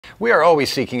We are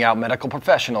always seeking out medical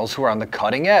professionals who are on the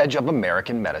cutting edge of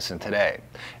American medicine today.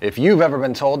 If you've ever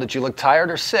been told that you look tired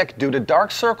or sick due to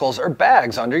dark circles or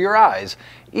bags under your eyes,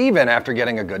 even after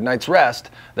getting a good night's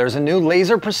rest, there's a new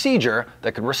laser procedure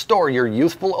that could restore your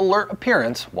youthful, alert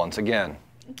appearance once again.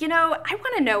 You know, I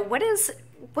want to know, what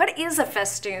is a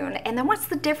festoon, and then what's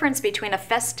the difference between a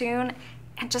festoon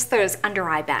and just those under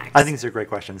eye bags? I think it's a great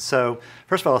question. So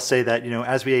first of all, I'll say that,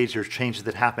 as we age, there's changes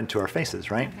that happen to our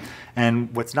faces, right?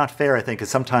 And what's not fair, I think, is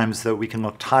sometimes that we can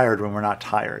look tired when we're not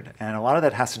tired. And a lot of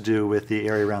that has to do with the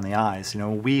area around the eyes.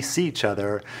 When we see each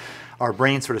other, our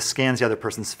brain sort of scans the other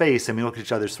person's face, and we look at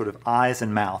each other's sort of eyes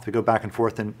and mouth. We go back and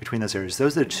forth in between those areas.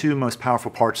 Those are the two most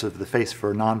powerful parts of the face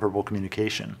for nonverbal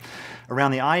communication. Around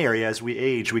the eye area, as we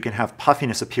age, we can have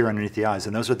puffiness appear underneath the eyes,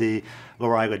 and those are the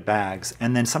lower eyelid bags.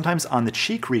 And then sometimes on the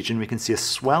cheek region, we can see a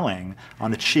swelling on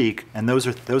the cheek, and those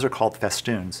are called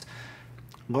festoons.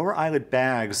 Lower eyelid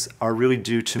bags are really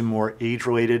due to more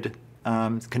age-related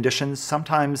conditions.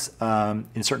 Sometimes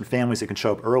in certain families, it can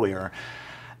show up earlier.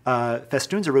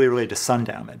 Festoons are really related to sun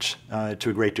damage to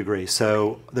a great degree.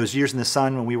 So those years in the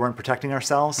sun when we weren't protecting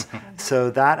ourselves,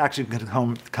 so that actually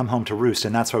can come home to roost,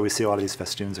 and that's why we see a lot of these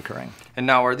festoons occurring. And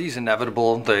now, are these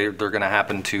inevitable? They're going to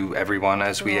happen to everyone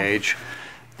as we age?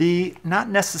 Not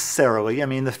necessarily. I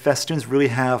mean, the festoons really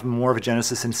have more of a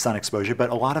genesis in sun exposure, but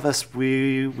a lot of us,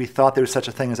 we thought there was such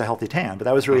a thing as a healthy tan, but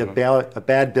that was really a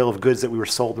bad bill of goods that we were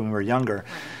sold when we were younger.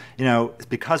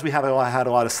 Because we had a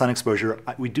lot of sun exposure,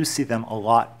 we do see them a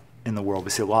lot in the world. We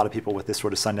see a lot of people with this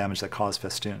sort of sun damage that cause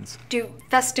festoons. Do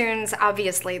festoons,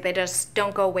 obviously, they just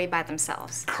don't go away by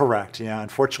themselves? Correct, yeah.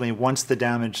 Unfortunately, once the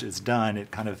damage is done,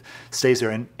 it kind of stays there.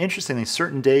 And interestingly,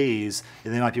 certain days,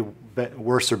 they might be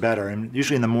worse or better. And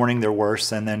usually in the morning, they're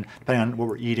worse. And then depending on what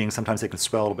we're eating, sometimes they can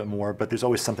swell a little bit more. But there's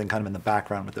always something kind of in the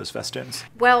background with those festoons.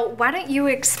 Well, why don't you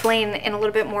explain in a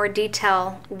little bit more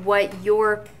detail what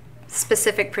your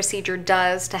specific procedure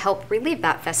does to help relieve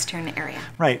that festoon area?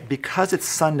 Right, because it's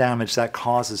sun damage that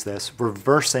causes this,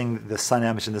 reversing the sun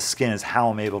damage in the skin is how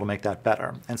I'm able to make that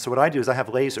better. And so what I do is I have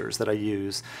lasers that I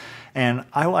use, and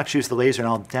I will actually use the laser and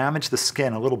I'll damage the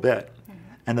skin a little bit.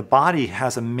 And the body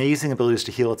has amazing abilities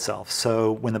to heal itself.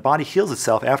 So when the body heals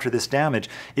itself after this damage,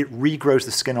 it regrows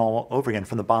the skin all over again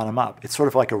from the bottom up. It's sort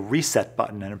of like a reset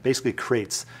button, and it basically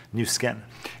creates new skin.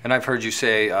 And I've heard you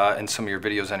say in some of your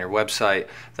videos on your website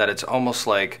that it's almost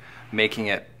like making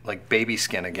it like baby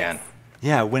skin again.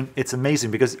 Yeah, it's amazing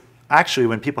because actually,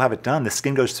 when people have it done, the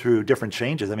skin goes through different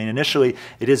changes. I mean, initially,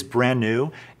 it is brand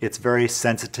new. It's very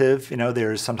sensitive.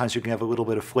 Sometimes you can have a little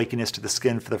bit of flakiness to the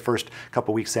skin for the first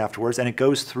couple weeks afterwards, and it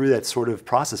goes through that sort of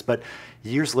process. But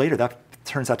years later, that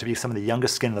turns out to be some of the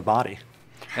youngest skin in the body.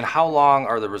 And how long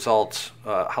are the results?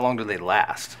 How long do they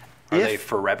last? Are they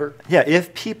forever? Yeah,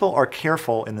 if people are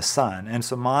careful in the sun. And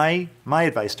so my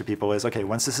advice to people is, okay,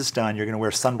 once this is done, you're going to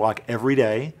wear sunblock every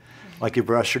day, like you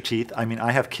brush your teeth. I mean,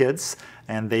 I have kids,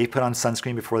 and they put on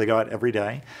sunscreen before they go out every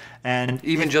day. And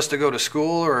even just to go to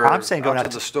school or I'm saying going out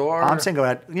to the store? I'm saying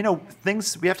going out,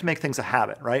 we have to make things a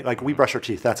habit, right? Like we brush our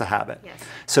teeth, that's a habit. Yes.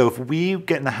 So if we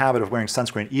get in the habit of wearing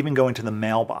sunscreen, even going to the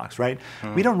mailbox, right?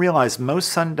 We don't realize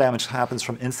most sun damage happens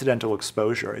from incidental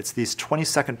exposure. It's these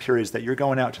 20-second periods that you're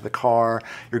going out to the car,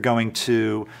 you're going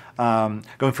from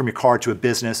your car to a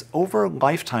business. Over a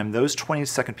lifetime, those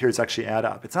 20-second periods actually add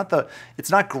up. It's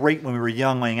not great when we were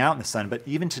young laying out in the sun, but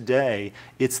even today,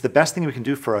 it's the best thing we can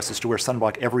do for us is to wear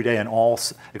sunblock every day in all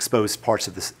exposed parts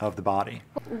of the body.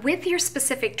 With your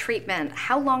specific treatment,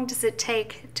 how long does it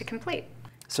take to complete?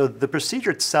 So the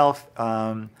procedure itself,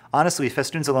 honestly,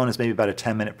 festoons alone is maybe about a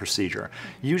 10-minute procedure.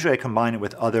 Usually I combine it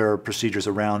with other procedures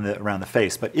around the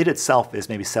face, but it itself is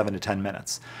maybe 7 to 10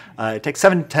 minutes. It takes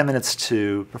 7 to 10 minutes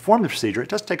to perform the procedure. It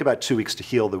does take about 2 weeks to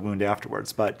heal the wound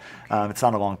afterwards, but it's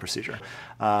not a long procedure.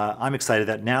 I'm excited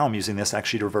that now I'm using this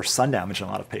actually to reverse sun damage in a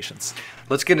lot of patients.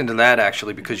 Let's get into that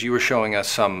actually, because you were showing us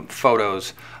some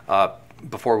photos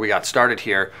before we got started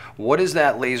here. What is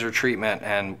that laser treatment,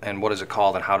 and what is it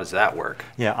called, and how does that work?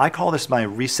 Yeah, I call this my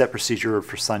reset procedure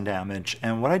for sun damage.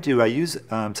 And what I do, I use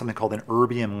something called an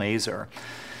erbium laser.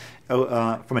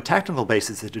 From a technical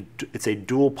basis, it's a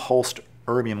dual pulsed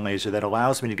erbium laser that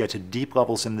allows me to get to deep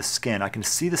levels in the skin. I can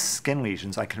see the skin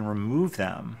lesions, I can remove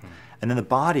them. And then the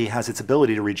body has its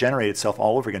ability to regenerate itself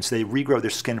all over again. So they regrow their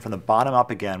skin from the bottom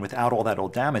up again without all that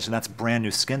old damage, and that's brand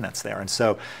new skin that's there. And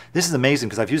so this is amazing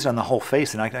because I've used it on the whole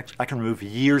face, and I can remove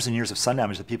years and years of sun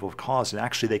damage that people have caused, and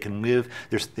actually they can live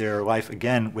their life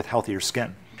again with healthier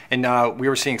skin. And we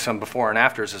were seeing some before and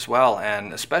afters as well,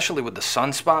 and especially with the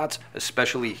sunspots,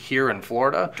 especially here in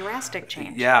Florida. Drastic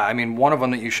change. Yeah, I mean, one of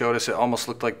them that you showed us, it almost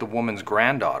looked like the woman's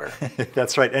granddaughter.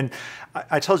 That's right. And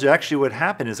I told you, actually, what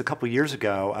happened is a couple years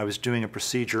ago, I was doing a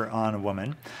procedure on a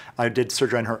woman. I did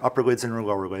surgery on her upper lids and her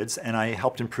lower lids, and I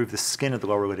helped improve the skin of the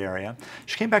lower lid area.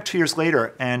 She came back 2 years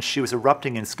later, and she was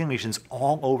erupting in skin lesions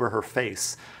all over her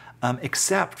face,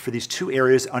 except for these 2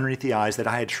 areas underneath the eyes that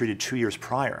I had treated 2 years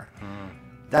prior.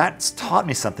 That's taught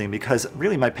me something, because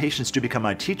really my patients do become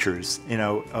my teachers,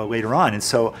 later on. And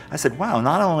so I said, wow,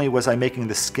 not only was I making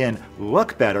the skin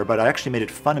look better, but I actually made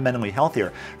it fundamentally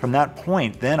healthier. From that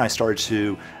point, then I started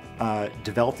to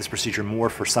develop this procedure more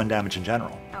for sun damage in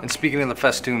general. And speaking of the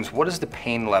Festoons, what is the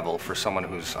pain level for someone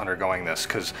who's undergoing this?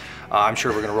 Because I'm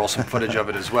sure we're going to roll some footage of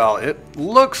it as well. It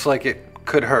looks like it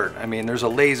could hurt. I mean, there's a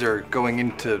laser going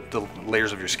into the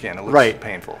layers of your skin. It looks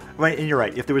painful. Right, and you're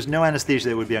right. If there was no anesthesia,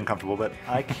 it would be uncomfortable, but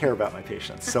I care about my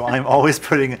patients, so I'm always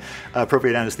putting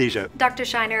appropriate anesthesia. Dr.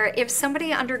 Scheiner, if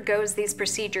somebody undergoes these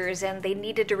procedures and they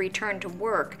needed to return to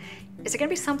work, is it going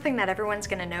to be something that everyone's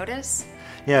going to notice?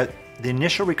 Yeah, the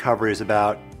initial recovery is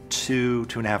about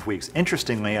 2.5 weeks.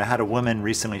 Interestingly, I had a woman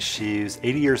recently, she's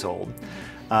 80 years old.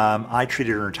 I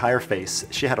treated her entire face.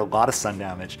 She had a lot of sun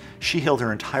damage. She healed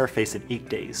her entire face in 8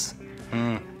 days.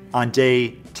 On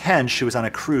day 10, she was on a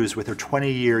cruise with her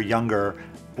 20-year younger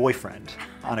boyfriend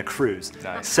on a cruise.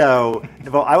 Nice. So,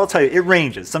 well, I will tell you, it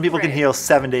ranges. Some people can heal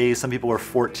 7 days, some people are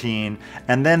 14,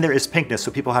 and then there is pinkness, so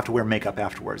people have to wear makeup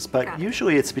afterwards. But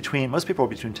usually it's most people are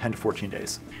between 10 to 14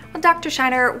 days. Well, Dr.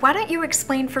 Scheiner, why don't you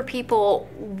explain for people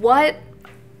what,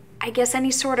 I guess,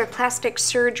 any sort of plastic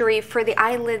surgery for the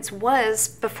eyelids was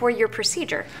before your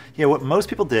procedure? Yeah, what most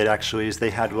people did actually is they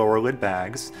had lower lid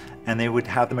bags and they would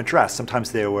have them addressed.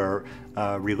 Sometimes they were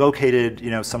relocated,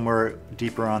 somewhere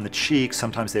deeper on the cheek,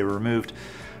 sometimes they were removed.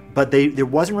 But there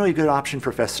wasn't really a good option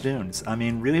for Festoons. I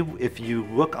mean, really, if you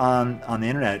look on the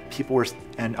internet, people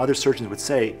and other surgeons would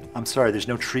say, I'm sorry, there's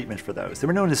no treatment for those. They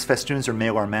were known as Festoons or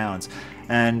Malar Mounds,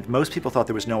 and most people thought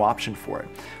there was no option for it.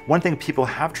 One thing people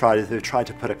have tried is they've tried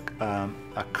to put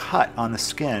a cut on the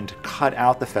skin to cut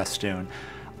out the Festoon.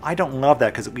 I don't love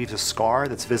that because it leaves a scar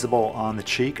that's visible on the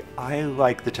cheek. I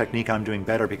like the technique I'm doing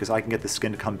better because I can get the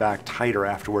skin to come back tighter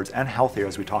afterwards and healthier,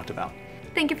 as we talked about.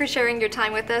 Thank you for sharing your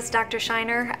time with us, Dr.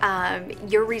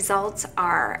 Scheiner. Your results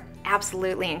are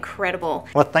absolutely incredible.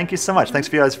 Well, thank you so much. Thanks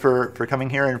for you guys for coming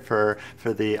here and for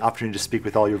the opportunity to speak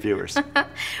with all your viewers.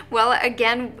 Well,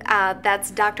 again, that's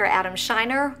Dr. Adam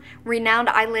Scheiner, renowned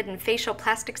eyelid and facial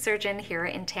plastic surgeon here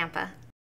in Tampa.